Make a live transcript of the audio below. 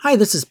Hi,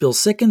 this is Bill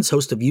Sickens,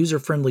 host of User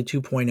Friendly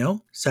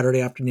 2.0,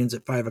 Saturday afternoons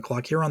at 5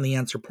 o'clock here on The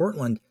Answer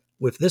Portland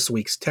with this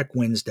week's Tech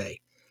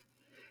Wednesday.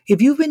 If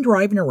you've been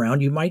driving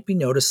around, you might be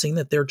noticing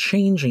that they're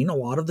changing a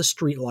lot of the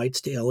streetlights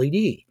to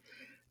LED.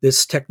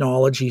 This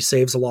technology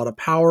saves a lot of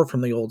power from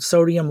the old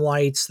sodium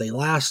lights, they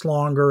last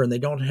longer, and they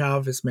don't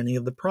have as many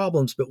of the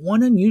problems. But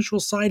one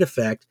unusual side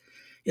effect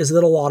is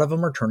that a lot of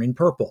them are turning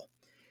purple.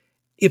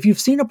 If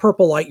you've seen a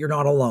purple light, you're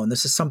not alone.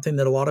 This is something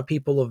that a lot of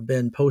people have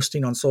been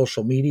posting on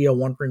social media,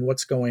 wondering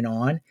what's going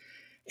on.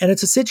 And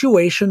it's a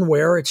situation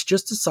where it's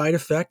just a side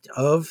effect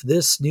of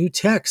this new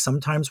tech.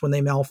 Sometimes when they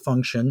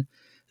malfunction,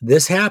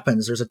 this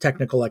happens. There's a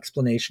technical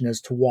explanation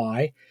as to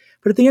why.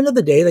 But at the end of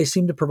the day, they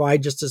seem to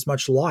provide just as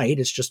much light.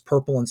 It's just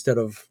purple instead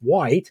of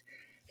white.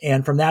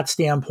 And from that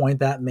standpoint,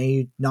 that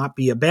may not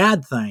be a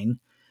bad thing.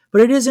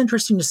 But it is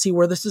interesting to see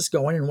where this is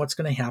going and what's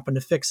going to happen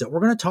to fix it.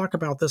 We're going to talk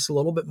about this a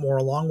little bit more,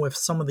 along with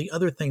some of the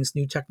other things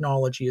new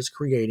technology is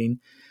creating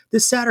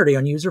this Saturday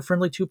on User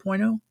Friendly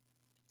 2.0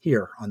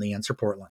 here on The Answer Portland.